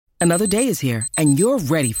Another day is here, and you're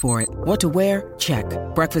ready for it. What to wear? Check.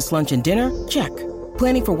 Breakfast, lunch, and dinner? Check.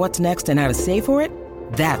 Planning for what's next and how to save for it?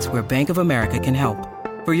 That's where Bank of America can help.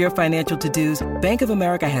 For your financial to-dos, Bank of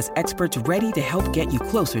America has experts ready to help get you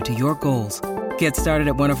closer to your goals. Get started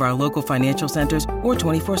at one of our local financial centers or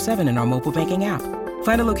 24/7 in our mobile banking app.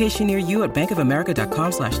 Find a location near you at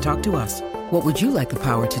bankofamerica.com/talktous. What would you like the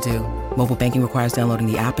power to do? Mobile banking requires downloading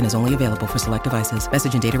the app and is only available for select devices.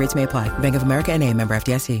 Message and data rates may apply. Bank of America N.A., member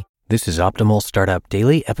FDIC. This is Optimal Startup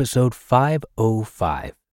Daily, episode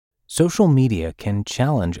 505. Social media can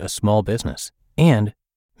challenge a small business and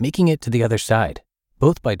making it to the other side,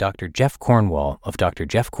 both by Dr. Jeff Cornwall of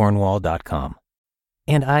drjeffcornwall.com.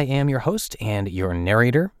 And I am your host and your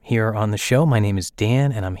narrator here on the show. My name is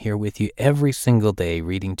Dan, and I'm here with you every single day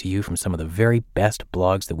reading to you from some of the very best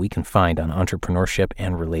blogs that we can find on entrepreneurship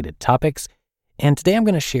and related topics. And today I'm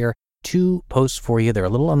going to share two posts for you. They're a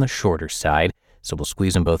little on the shorter side, so we'll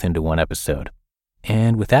squeeze them both into one episode.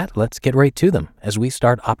 And with that, let's get right to them as we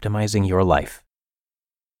start optimizing your life.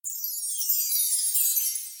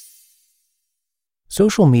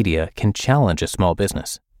 Social media can challenge a small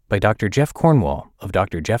business by Dr. Jeff Cornwall of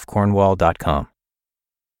drjeffcornwall.com.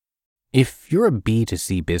 If you're a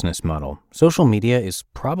B2C business model, social media is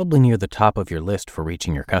probably near the top of your list for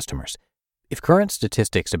reaching your customers. If current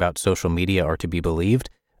statistics about social media are to be believed,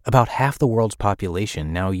 about half the world's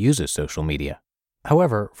population now uses social media.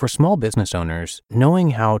 However, for small business owners,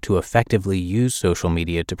 knowing how to effectively use social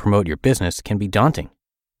media to promote your business can be daunting.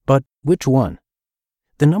 But which one?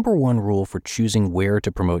 The number one rule for choosing where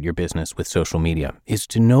to promote your business with social media is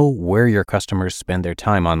to know where your customers spend their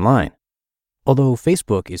time online. Although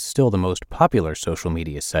Facebook is still the most popular social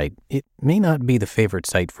media site, it may not be the favorite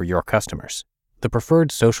site for your customers. The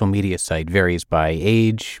preferred social media site varies by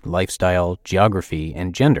age, lifestyle, geography,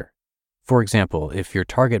 and gender. For example, if your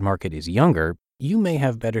target market is younger, you may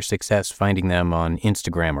have better success finding them on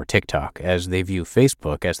Instagram or TikTok, as they view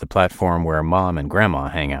Facebook as the platform where mom and grandma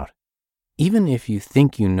hang out. Even if you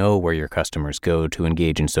think you know where your customers go to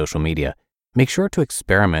engage in social media, make sure to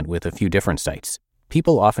experiment with a few different sites.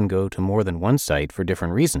 People often go to more than one site for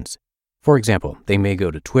different reasons. For example, they may go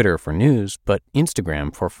to Twitter for news, but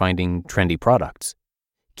Instagram for finding trendy products.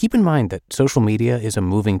 Keep in mind that social media is a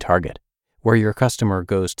moving target. Where your customer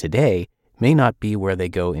goes today may not be where they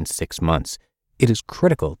go in 6 months. It is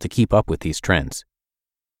critical to keep up with these trends.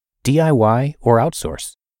 DIY or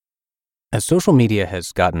outsource? As social media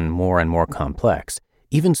has gotten more and more complex,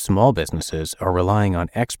 even small businesses are relying on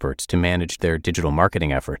experts to manage their digital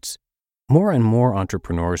marketing efforts. More and more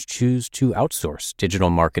entrepreneurs choose to outsource digital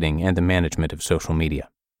marketing and the management of social media.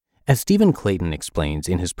 As Stephen Clayton explains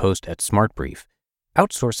in his post at SmartBrief,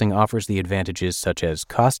 outsourcing offers the advantages such as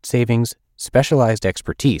cost savings, specialized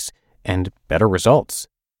expertise, and better results.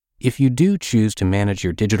 If you do choose to manage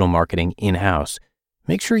your digital marketing in-house,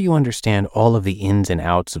 make sure you understand all of the ins and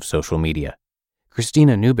outs of social media.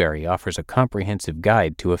 Christina Newberry offers a comprehensive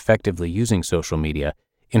guide to effectively using social media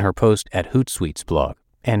in her post at Hootsuite's blog,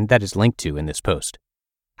 and that is linked to in this post.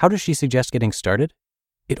 How does she suggest getting started?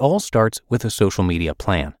 It all starts with a social media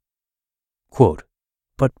plan. Quote,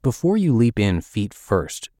 "But before you leap in feet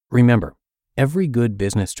first, remember, every good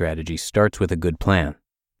business strategy starts with a good plan.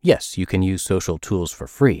 Yes, you can use social tools for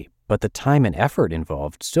free, but the time and effort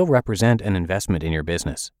involved still represent an investment in your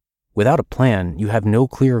business. Without a plan, you have no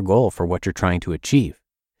clear goal for what you're trying to achieve.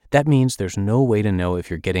 That means there's no way to know if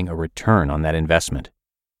you're getting a return on that investment."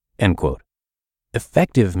 End quote.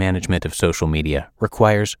 Effective management of social media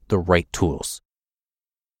requires the right tools.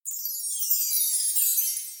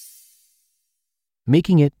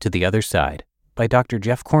 Making It to the Other Side by Dr.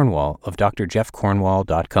 Jeff Cornwall of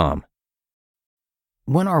drjeffcornwall.com.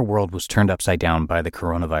 When our world was turned upside down by the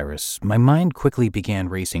coronavirus, my mind quickly began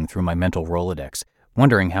racing through my mental Rolodex,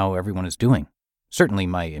 wondering how everyone is doing. Certainly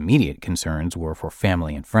my immediate concerns were for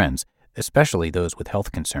family and friends, especially those with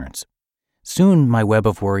health concerns. Soon my web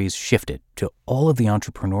of worries shifted to all of the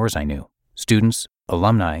entrepreneurs I knew, students,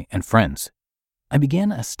 alumni, and friends. I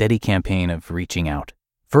began a steady campaign of reaching out,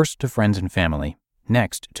 first to friends and family,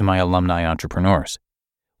 next to my alumni entrepreneurs.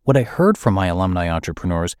 What I heard from my alumni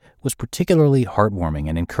entrepreneurs was particularly heartwarming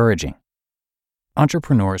and encouraging.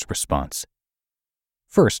 Entrepreneurs' response.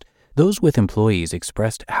 First, those with employees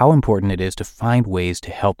expressed how important it is to find ways to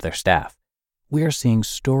help their staff. We are seeing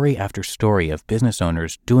story after story of business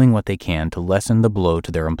owners doing what they can to lessen the blow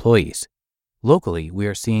to their employees. Locally, we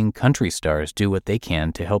are seeing country stars do what they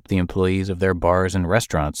can to help the employees of their bars and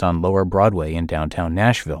restaurants on Lower Broadway in downtown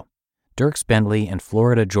Nashville. Dierks Bentley and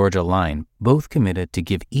Florida Georgia Line both committed to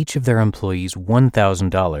give each of their employees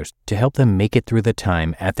 $1,000 to help them make it through the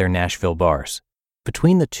time at their Nashville bars.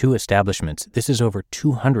 Between the two establishments, this is over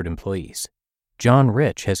 200 employees. John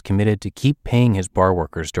Rich has committed to keep paying his bar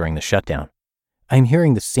workers during the shutdown. I'm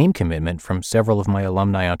hearing the same commitment from several of my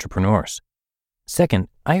alumni entrepreneurs. Second,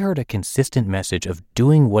 I heard a consistent message of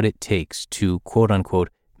doing what it takes to, quote-unquote,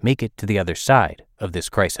 make it to the other side of this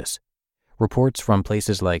crisis. Reports from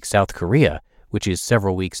places like South Korea, which is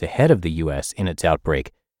several weeks ahead of the U.S. in its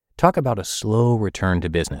outbreak, talk about a slow return to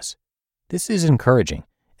business. This is encouraging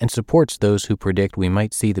and supports those who predict we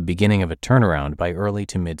might see the beginning of a turnaround by early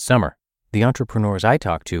to mid-summer. The entrepreneurs I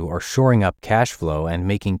talk to are shoring up cash flow and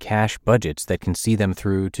making cash budgets that can see them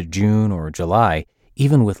through to June or July,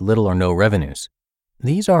 even with little or no revenues.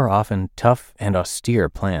 These are often tough and austere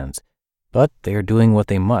plans, but they are doing what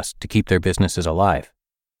they must to keep their businesses alive.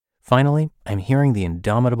 Finally, I'm hearing the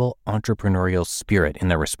indomitable entrepreneurial spirit in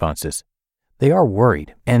their responses. They are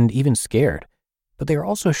worried and even scared, but they are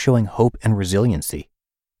also showing hope and resiliency.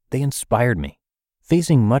 They inspired me.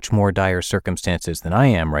 Facing much more dire circumstances than I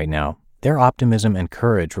am right now, their optimism and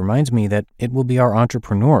courage reminds me that it will be our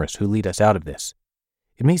entrepreneurs who lead us out of this.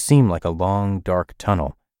 It may seem like a long, dark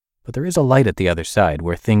tunnel, but there is a light at the other side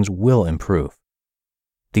where things will improve.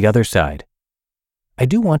 The other side. I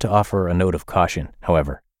do want to offer a note of caution,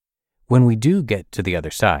 however. When we do get to the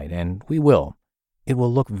other side, and we will, it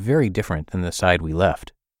will look very different than the side we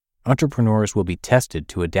left. Entrepreneurs will be tested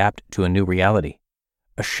to adapt to a new reality.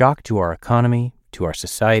 A shock to our economy, to our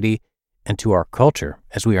society, and to our culture,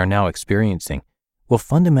 as we are now experiencing, will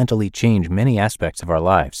fundamentally change many aspects of our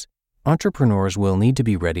lives. Entrepreneurs will need to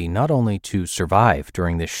be ready not only to survive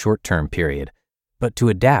during this short-term period, but to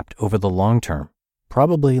adapt over the long term,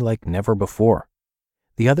 probably like never before.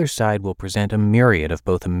 The other side will present a myriad of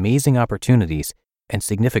both amazing opportunities and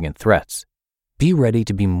significant threats. Be ready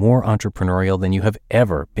to be more entrepreneurial than you have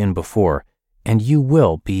ever been before, and you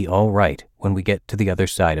will be all right when we get to the other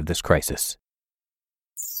side of this crisis.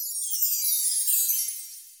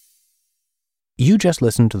 You just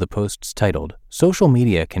listened to the posts titled, "Social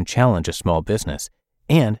Media Can Challenge a Small Business,"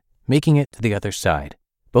 and "Making It to the Other Side,"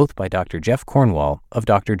 both by Dr. Jeff Cornwall of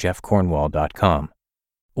drjeffcornwall.com.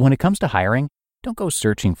 When it comes to hiring, don't go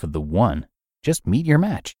searching for the one. Just meet your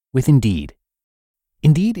match with Indeed.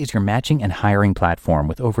 Indeed is your matching and hiring platform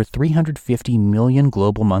with over 350 million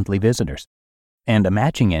global monthly visitors, and a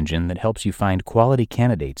matching engine that helps you find quality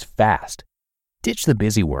candidates fast. Ditch the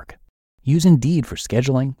busy work. Use Indeed for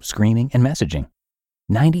scheduling, screening, and messaging.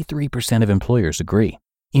 93% of employers agree.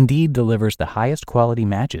 Indeed delivers the highest quality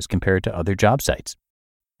matches compared to other job sites.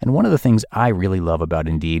 And one of the things I really love about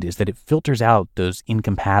Indeed is that it filters out those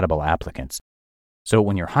incompatible applicants. So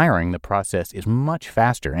when you're hiring, the process is much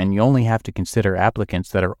faster, and you only have to consider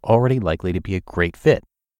applicants that are already likely to be a great fit.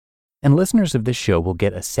 And listeners of this show will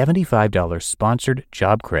get a $75 sponsored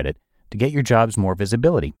job credit to get your jobs more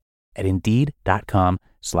visibility at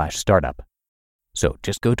Indeed.com/startup. So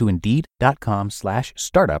just go to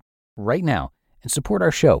Indeed.com/startup right now and support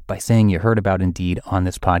our show by saying you heard about Indeed on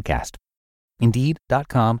this podcast.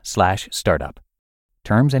 Indeed.com/startup.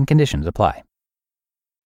 Terms and conditions apply.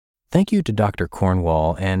 Thank you to Dr.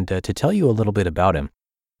 Cornwall, and to tell you a little bit about him.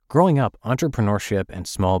 Growing up, entrepreneurship and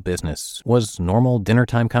small business was normal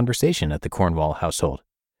dinnertime conversation at the Cornwall household.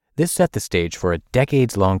 This set the stage for a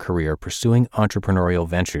decades-long career pursuing entrepreneurial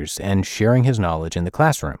ventures and sharing his knowledge in the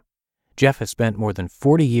classroom. Jeff has spent more than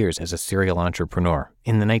 40 years as a serial entrepreneur.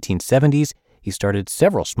 In the 1970s, he started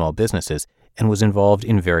several small businesses and was involved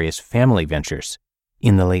in various family ventures.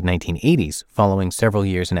 In the late 1980s, following several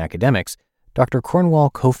years in academics, Dr. Cornwall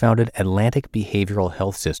co-founded Atlantic Behavioral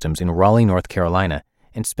Health Systems in Raleigh, North Carolina,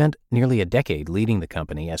 and spent nearly a decade leading the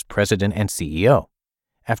company as president and CEO.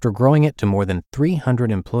 After growing it to more than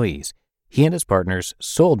 300 employees, he and his partners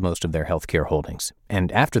sold most of their healthcare holdings,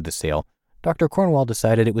 and after the sale, Dr. Cornwall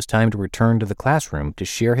decided it was time to return to the classroom to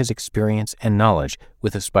share his experience and knowledge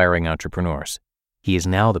with aspiring entrepreneurs. He is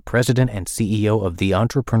now the president and CEO of The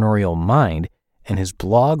Entrepreneurial Mind, and his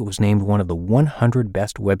blog was named one of the 100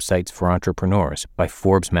 best websites for entrepreneurs by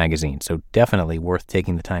Forbes magazine, so definitely worth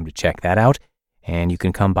taking the time to check that out. And you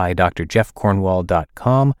can come by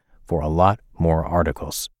drjeffcornwall.com for a lot more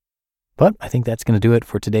articles. But I think that's going to do it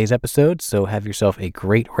for today's episode, so have yourself a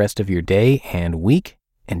great rest of your day and week,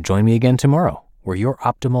 and join me again tomorrow, where your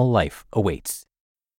optimal life awaits.